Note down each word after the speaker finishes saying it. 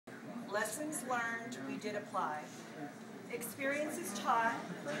Lessons learned, we did apply. Experiences taught,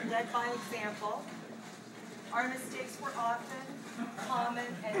 we led by example. Our mistakes were often common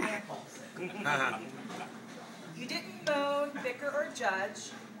and ample. You didn't moan, bicker, or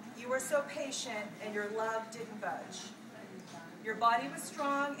judge. You were so patient, and your love didn't budge. Your body was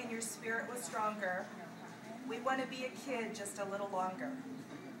strong, and your spirit was stronger. We want to be a kid just a little longer.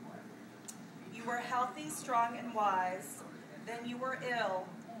 You were healthy, strong, and wise. Then you were ill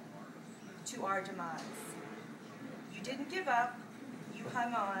to our demise. You didn't give up. You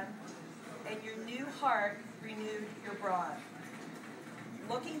hung on, and your new heart renewed your brawn.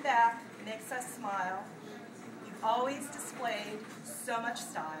 Looking back makes us smile. You've always displayed so much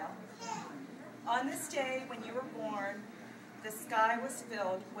style. On this day when you were born, the sky was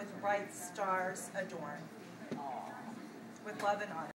filled with bright stars adorned. With love and honor.